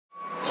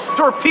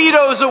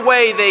Torpedoes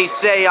away, they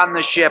say on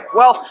the ship.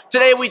 Well,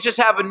 today we just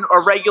have a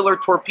regular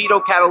torpedo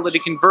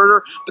catalytic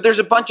converter, but there's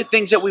a bunch of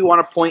things that we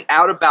want to point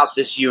out about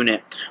this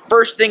unit.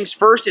 First things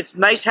first, it's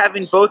nice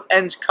having both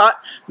ends cut.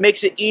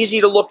 Makes it easy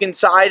to look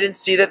inside and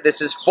see that this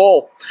is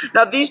full.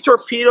 Now, these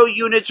torpedo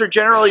units are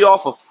generally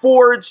off of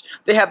Fords.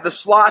 They have the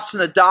slots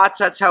and the dots.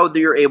 That's how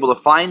you're able to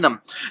find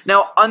them.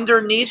 Now,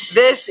 underneath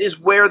this is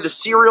where the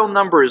serial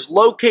number is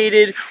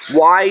located.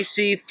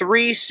 YC,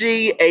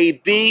 3C,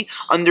 AB.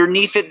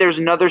 Underneath it, there's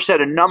another set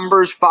of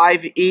numbers,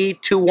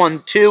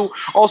 5E212,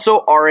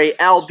 also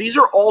RAL. These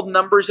are all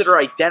numbers that are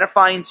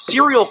identifying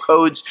serial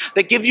codes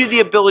that give you the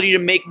ability to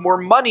make more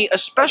money,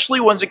 especially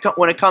when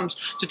it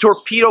comes to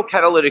torpedo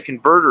catalytic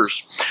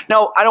converters.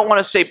 Now, I don't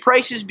want to say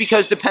prices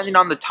because depending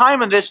on the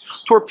time of this,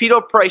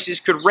 torpedo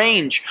prices could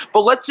range.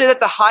 But let's say that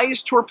the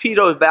highest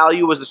torpedo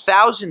value was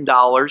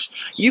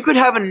 $1,000. You could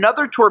have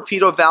another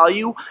torpedo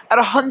value at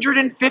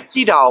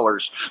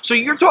 $150. So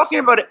you're talking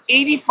about an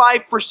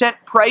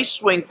 85% price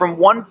swing from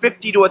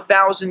 $150 to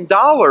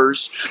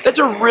 $1,000. That's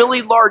a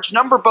really large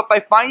number, but by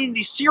finding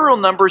these serial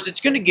numbers,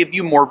 it's going to give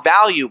you more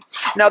value.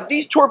 Now,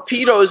 these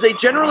torpedoes, they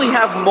generally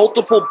have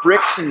multiple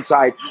bricks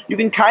inside. You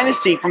can kind of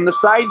see from the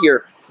side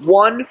here,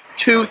 1,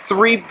 2,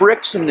 3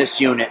 bricks in this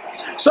unit.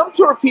 Some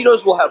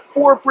torpedoes will have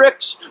 4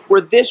 bricks,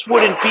 where this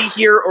wouldn't be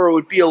here, or it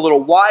would be a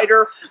little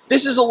wider.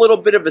 This is a little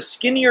bit of a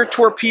skinnier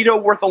torpedo,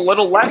 worth a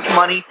little less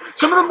money.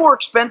 Some of the more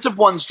expensive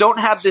ones don't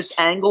have this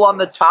angle on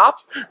the top.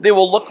 They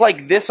will look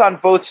like this on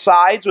both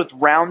sides with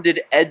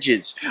rounded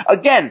edges.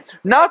 Again,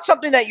 not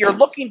something that you're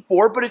looking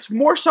for, but it's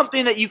more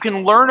something that you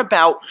can learn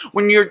about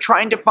when you're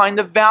trying to find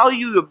the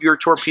value of your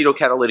torpedo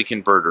catalytic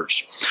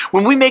converters.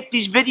 When we make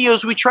these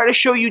videos, we try to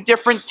show you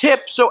different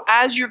tips, so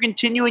as you're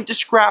continuing to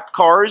scrap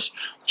cars,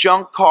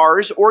 junk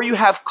cars, or you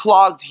have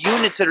clogged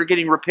units that are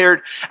getting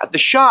repaired at the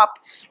shop,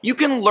 you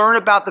can learn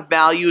about the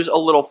values a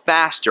little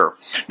faster.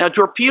 Now,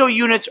 torpedo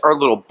units are a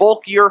little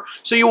bulkier,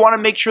 so you want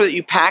to make sure that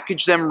you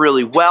package them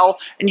really well,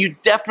 and you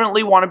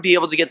definitely want to be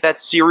able to get that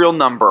serial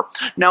number.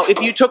 Now,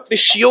 if you took the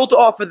shield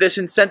off of this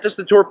and sent us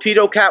the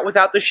torpedo cat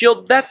without the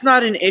shield, that's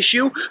not an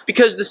issue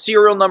because the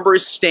serial number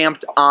is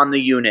stamped on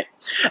the unit.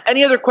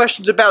 Any other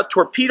questions about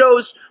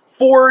torpedoes,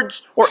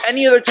 Fords, or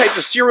any other types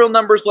of serial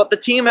numbers, let the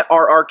team at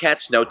RR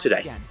Cats know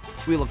today.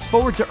 We look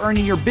forward to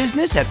earning your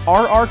business at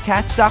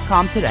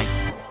rrcats.com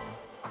today.